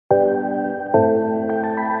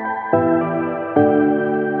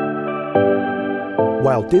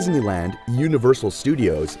While Disneyland, Universal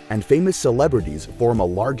Studios, and famous celebrities form a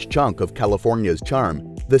large chunk of California's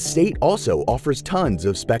charm, the state also offers tons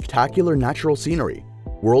of spectacular natural scenery,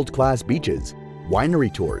 world-class beaches,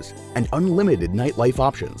 winery tours, and unlimited nightlife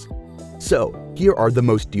options. So, here are the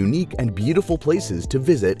most unique and beautiful places to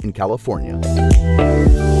visit in California.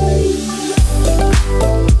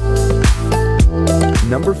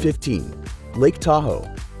 Number 15. Lake Tahoe.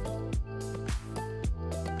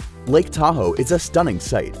 Lake Tahoe is a stunning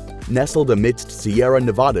sight, nestled amidst Sierra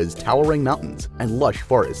Nevada's towering mountains and lush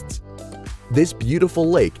forests. This beautiful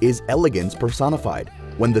lake is elegance personified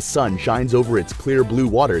when the sun shines over its clear blue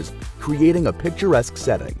waters, creating a picturesque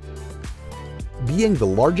setting. Being the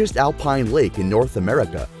largest alpine lake in North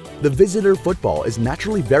America, the visitor footfall is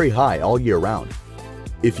naturally very high all year round.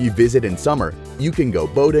 If you visit in summer, you can go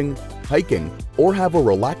boating, hiking, or have a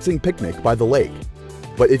relaxing picnic by the lake.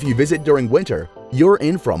 But if you visit during winter, you're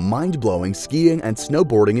in for a mind-blowing skiing and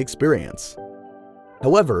snowboarding experience.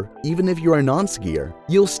 However, even if you're a non-skier,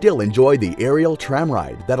 you'll still enjoy the aerial tram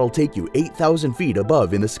ride that'll take you 8,000 feet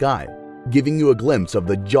above in the sky, giving you a glimpse of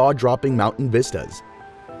the jaw-dropping mountain vistas.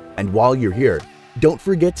 And while you're here, don't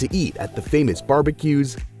forget to eat at the famous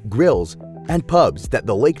barbecues, grills, and pubs that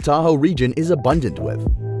the Lake Tahoe region is abundant with.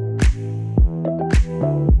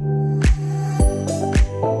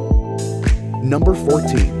 Number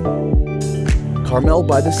 14. Carmel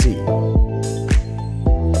by the Sea.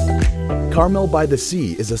 Carmel by the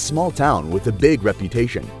Sea is a small town with a big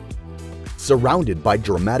reputation. Surrounded by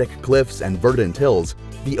dramatic cliffs and verdant hills,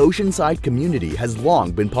 the oceanside community has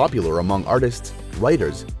long been popular among artists,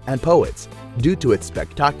 writers, and poets due to its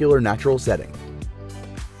spectacular natural setting.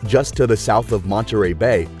 Just to the south of Monterey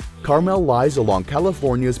Bay, Carmel lies along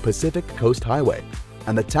California's Pacific Coast Highway,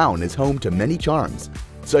 and the town is home to many charms,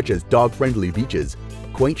 such as dog-friendly beaches,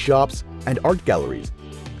 quaint shops, and art galleries.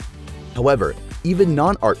 However, even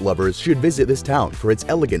non-art lovers should visit this town for its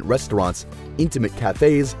elegant restaurants, intimate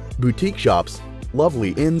cafes, boutique shops,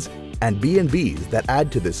 lovely inns, and B&Bs that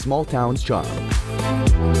add to this small town's charm.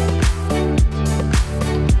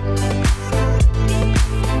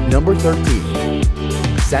 Number 13.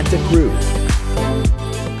 Santa Cruz.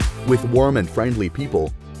 With warm and friendly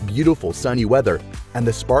people, beautiful sunny weather, and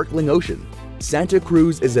the sparkling ocean, Santa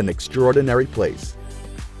Cruz is an extraordinary place.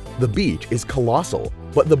 The beach is colossal,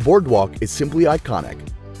 but the boardwalk is simply iconic.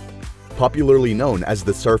 Popularly known as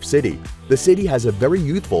the Surf City, the city has a very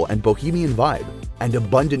youthful and bohemian vibe and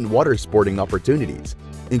abundant water sporting opportunities,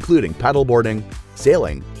 including paddleboarding,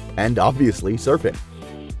 sailing, and obviously surfing.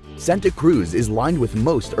 Santa Cruz is lined with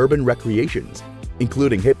most urban recreations,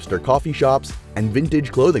 including hipster coffee shops and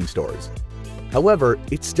vintage clothing stores. However,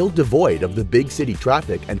 it's still devoid of the big city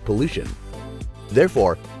traffic and pollution.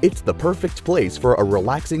 Therefore, it's the perfect place for a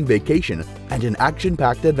relaxing vacation and an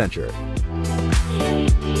action-packed adventure.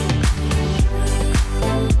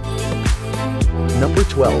 Number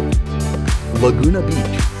 12. Laguna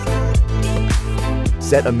Beach.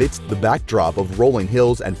 Set amidst the backdrop of rolling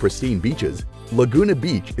hills and pristine beaches, Laguna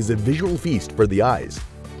Beach is a visual feast for the eyes.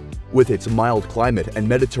 With its mild climate and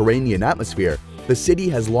Mediterranean atmosphere, the city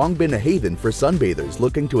has long been a haven for sunbathers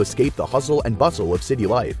looking to escape the hustle and bustle of city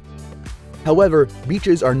life. However,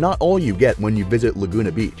 beaches are not all you get when you visit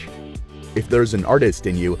Laguna Beach. If there's an artist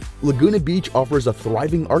in you, Laguna Beach offers a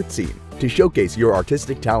thriving art scene to showcase your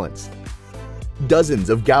artistic talents. Dozens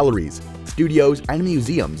of galleries, studios, and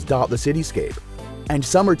museums dot the cityscape, and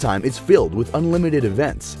summertime is filled with unlimited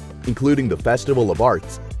events, including the Festival of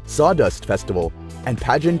Arts, Sawdust Festival, and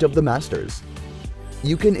Pageant of the Masters.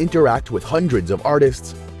 You can interact with hundreds of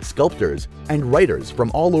artists, sculptors, and writers from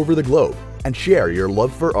all over the globe and share your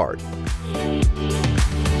love for art.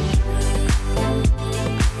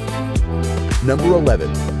 Number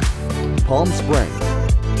 11. Palm Springs.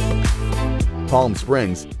 Palm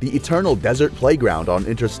Springs, the eternal desert playground on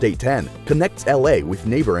Interstate 10, connects LA with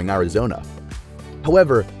neighboring Arizona.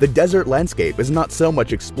 However, the desert landscape is not so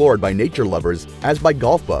much explored by nature lovers as by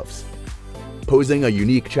golf buffs. Posing a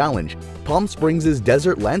unique challenge, Palm Springs'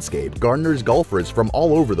 desert landscape garners golfers from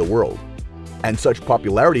all over the world. And such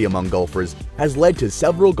popularity among golfers has led to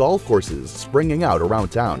several golf courses springing out around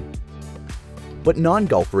town. But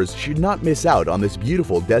non-golfers should not miss out on this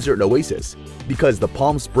beautiful desert oasis, because the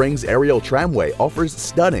Palm Springs aerial tramway offers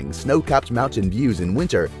stunning snow-capped mountain views in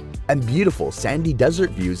winter and beautiful sandy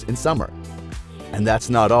desert views in summer. And that's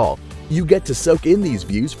not all. You get to soak in these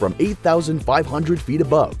views from 8,500 feet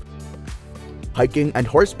above. Hiking and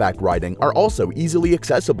horseback riding are also easily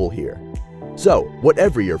accessible here. So,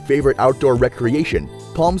 whatever your favorite outdoor recreation,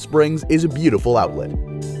 Palm Springs is a beautiful outlet.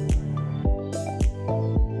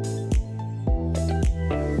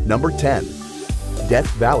 Number 10. Death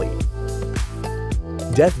Valley.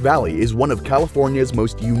 Death Valley is one of California's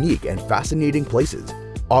most unique and fascinating places,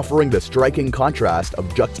 offering the striking contrast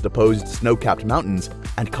of juxtaposed snow-capped mountains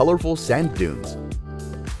and colorful sand dunes.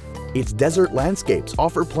 Its desert landscapes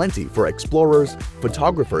offer plenty for explorers,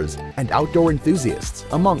 photographers, and outdoor enthusiasts,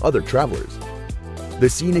 among other travelers. The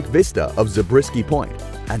scenic vista of Zabriskie Point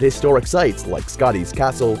and historic sites like Scotty's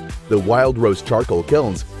Castle, the Wild Rose Charcoal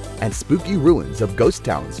Kilns, and spooky ruins of ghost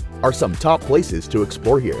towns are some top places to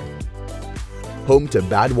explore here. Home to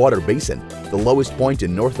Badwater Basin, the lowest point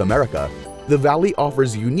in North America, the valley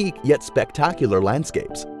offers unique yet spectacular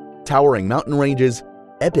landscapes, towering mountain ranges,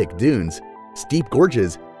 epic dunes, steep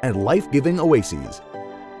gorges, and life-giving oases.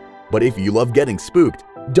 But if you love getting spooked,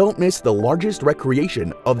 don't miss the largest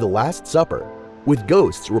recreation of the Last Supper, with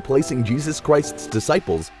ghosts replacing Jesus Christ's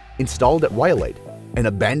disciples installed at Rhyolite, an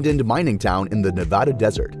abandoned mining town in the Nevada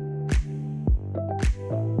desert.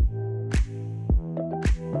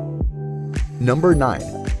 Number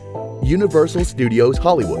 9. Universal Studios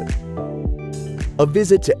Hollywood. A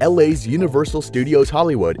visit to LA's Universal Studios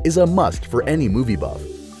Hollywood is a must for any movie buff.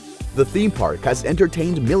 The theme park has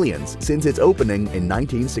entertained millions since its opening in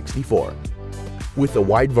 1964. With a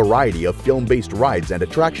wide variety of film-based rides and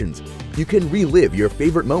attractions, you can relive your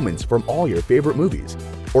favorite moments from all your favorite movies,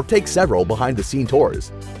 or take several behind-the-scene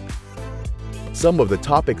tours. Some of the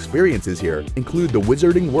top experiences here include the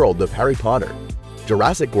wizarding world of Harry Potter,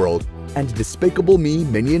 Jurassic World, and Despicable Me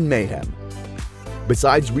Minion Mayhem.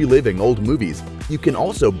 Besides reliving old movies, you can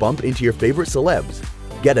also bump into your favorite celebs,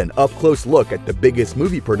 get an up-close look at the biggest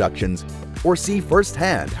movie productions, or see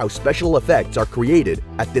firsthand how special effects are created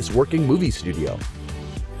at this working movie studio.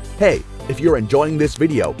 Hey, if you're enjoying this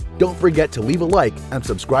video, don't forget to leave a like and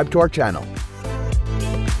subscribe to our channel.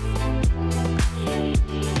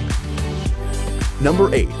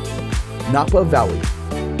 Number 8. Napa Valley.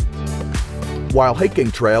 While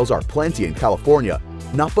hiking trails are plenty in California,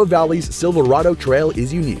 Napa Valley's Silverado Trail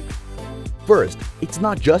is unique. First, it's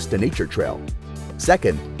not just a nature trail.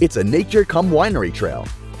 Second, it's a nature-cum-winery trail.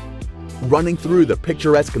 Running through the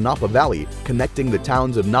picturesque Napa Valley, connecting the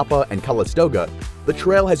towns of Napa and Calistoga, the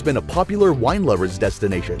trail has been a popular wine lovers'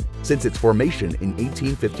 destination since its formation in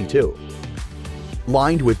 1852.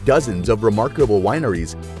 Lined with dozens of remarkable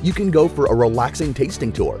wineries, you can go for a relaxing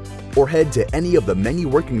tasting tour or head to any of the many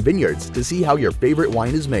working vineyards to see how your favorite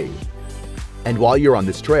wine is made. And while you're on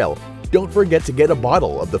this trail, don't forget to get a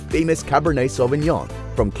bottle of the famous Cabernet Sauvignon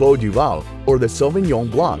from Clos Duval or the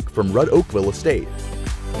Sauvignon Blanc from Red Oakville Estate.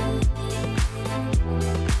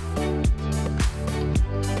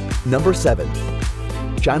 Number 7.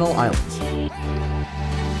 Channel Islands.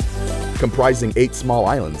 Comprising 8 small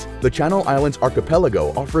islands, the Channel Islands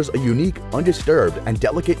archipelago offers a unique, undisturbed, and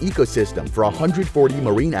delicate ecosystem for 140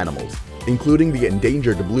 marine animals, including the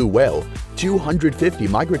endangered blue whale, 250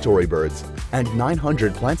 migratory birds, and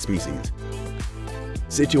 900 plant species.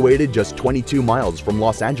 Situated just 22 miles from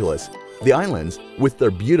Los Angeles, the islands, with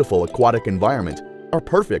their beautiful aquatic environment, are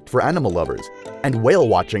perfect for animal lovers, and whale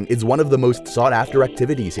watching is one of the most sought-after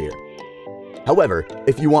activities here. However,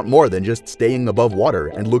 if you want more than just staying above water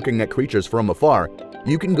and looking at creatures from afar,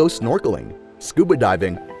 you can go snorkeling, scuba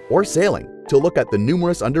diving, or sailing to look at the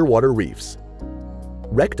numerous underwater reefs.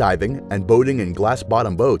 Wreck diving and boating in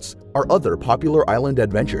glass-bottom boats are other popular island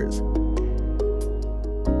adventures.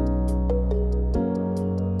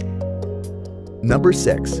 Number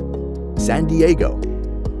 6. San Diego.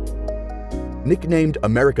 Nicknamed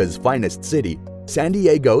America's finest city, San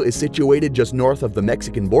Diego is situated just north of the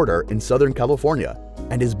Mexican border in Southern California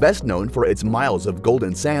and is best known for its miles of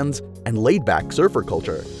golden sands and laid-back surfer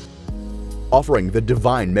culture. Offering the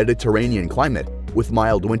divine Mediterranean climate with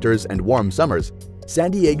mild winters and warm summers,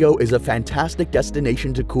 San Diego is a fantastic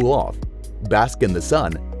destination to cool off, bask in the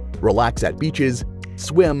sun, relax at beaches,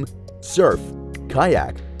 swim, surf,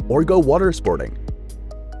 kayak, or go water sporting.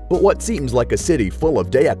 But what seems like a city full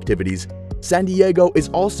of day activities, San Diego is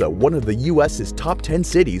also one of the US's top 10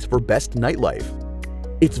 cities for best nightlife.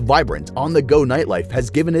 Its vibrant, on-the-go nightlife has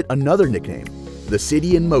given it another nickname, the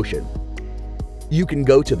City in Motion. You can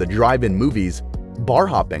go to the drive-in movies, bar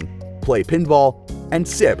hopping, play pinball, and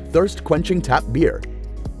sip thirst-quenching tap beer.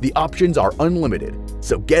 The options are unlimited,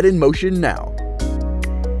 so get in motion now.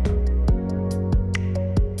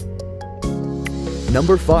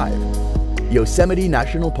 Number 5. Yosemite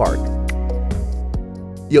National Park.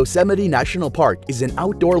 Yosemite National Park is an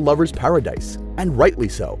outdoor lover's paradise, and rightly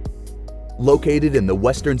so. Located in the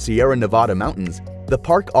western Sierra Nevada mountains, the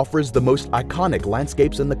park offers the most iconic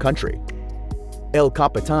landscapes in the country. El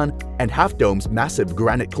Capitan and Half Dome's massive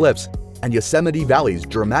granite cliffs and Yosemite Valley's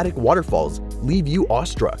dramatic waterfalls leave you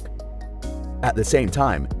awestruck. At the same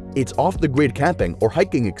time, Its off-the-grid camping or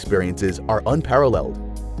hiking experiences are unparalleled.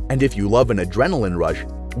 And if you love an adrenaline rush,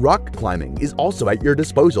 rock climbing is also at your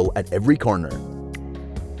disposal at every corner.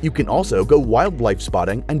 You can also go wildlife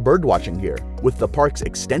spotting and birdwatching here with the park's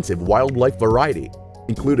extensive wildlife variety,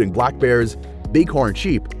 including black bears, bighorn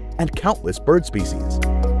sheep, and countless bird species.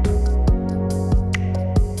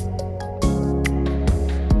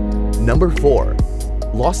 Number 4.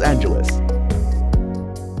 Los Angeles.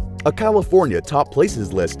 A California top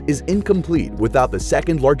places list is incomplete without the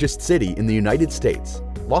second largest city in the United States,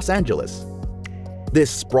 Los Angeles.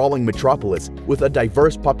 This sprawling metropolis with a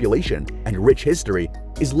diverse population and rich history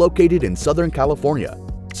is located in Southern California,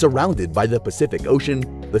 surrounded by the Pacific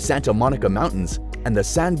Ocean, the Santa Monica Mountains, and the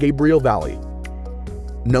San Gabriel Valley.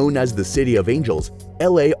 Known as the City of Angels,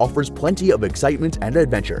 LA offers plenty of excitement and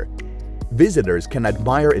adventure. Visitors can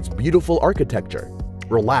admire its beautiful architecture,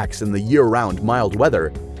 relax in the year-round mild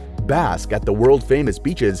weather, bask at the world-famous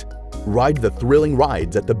beaches, ride the thrilling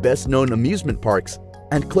rides at the best-known amusement parks,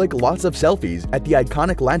 and click lots of selfies at the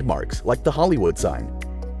iconic landmarks like the Hollywood sign.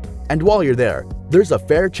 And while you're there, there's a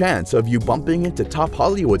fair chance of you bumping into top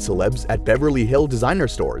Hollywood celebs at Beverly Hills designer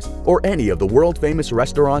stores or any of the world-famous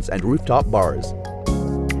restaurants and rooftop bars.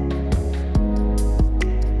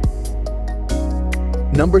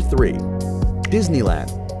 Number 3. Disneyland.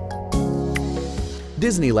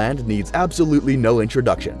 Disneyland needs absolutely no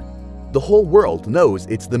introduction. The whole world knows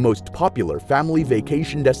it's the most popular family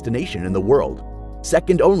vacation destination in the world,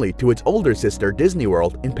 second only to its older sister Disney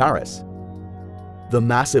World in Paris. The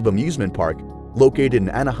massive amusement park, located in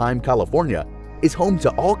Anaheim, California, is home to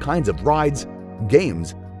all kinds of rides,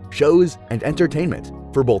 games, shows, and entertainment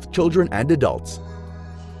for both children and adults.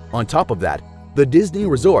 On top of that, the Disney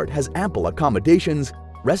Resort has ample accommodations,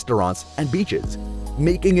 restaurants, and beaches,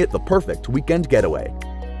 making it the perfect weekend getaway.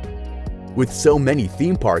 With so many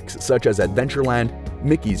theme parks such as Adventureland,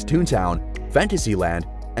 Mickey's Toontown, Fantasyland,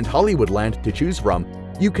 and Hollywoodland to choose from,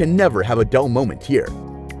 you can never have a dull moment here.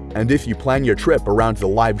 And if you plan your trip around the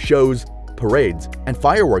live shows, parades, and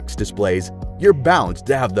fireworks displays, you're bound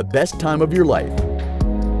to have the best time of your life.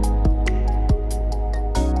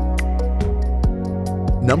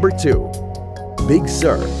 Number 2. Big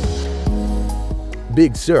Sur.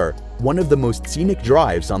 Big Sur, one of the most scenic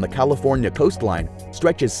drives on the California coastline,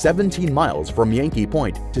 stretches 17 miles from Yankee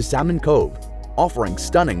Point to Salmon Cove, offering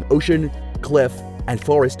stunning ocean, cliff, and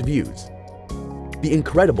forest views. The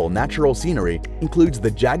incredible natural scenery includes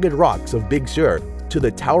the jagged rocks of Big Sur to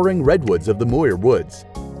the towering redwoods of the Muir Woods.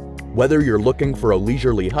 Whether you're looking for a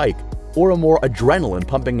leisurely hike or a more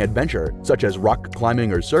adrenaline-pumping adventure such as rock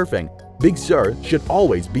climbing or surfing, Big Sur should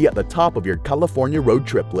always be at the top of your California road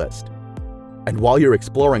trip list. And while you're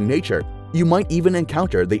exploring nature, you might even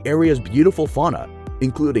encounter the area's beautiful fauna,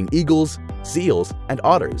 including eagles, seals, and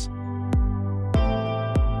otters.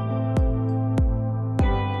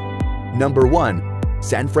 Number 1.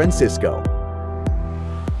 San Francisco.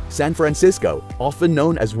 San Francisco, often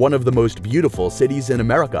known as one of the most beautiful cities in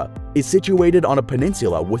America, is situated on a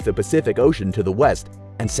peninsula with the Pacific Ocean to the west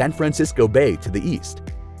and San Francisco Bay to the east.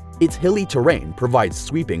 Its hilly terrain provides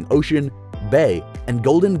sweeping ocean, bay, and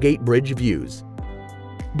Golden Gate Bridge views.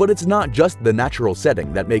 But it's not just the natural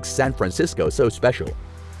setting that makes San Francisco so special.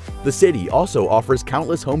 The city also offers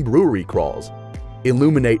countless home brewery crawls,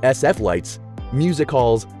 Illuminate SF lights, music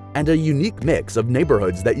halls, and a unique mix of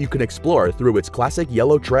neighborhoods that you can explore through its classic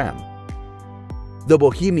yellow tram. The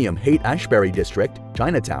Bohemian Haight-Ashbury district,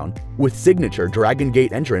 Chinatown, with signature Dragon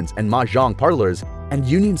Gate entrance and mahjong parlors, and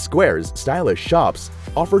Union Square's stylish shops,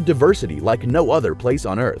 offer diversity like no other place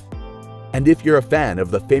on earth. And if you're a fan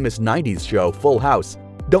of the famous 90s show Full House,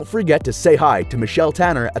 don't forget to say hi to Michelle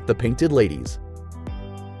Tanner at the Painted Ladies.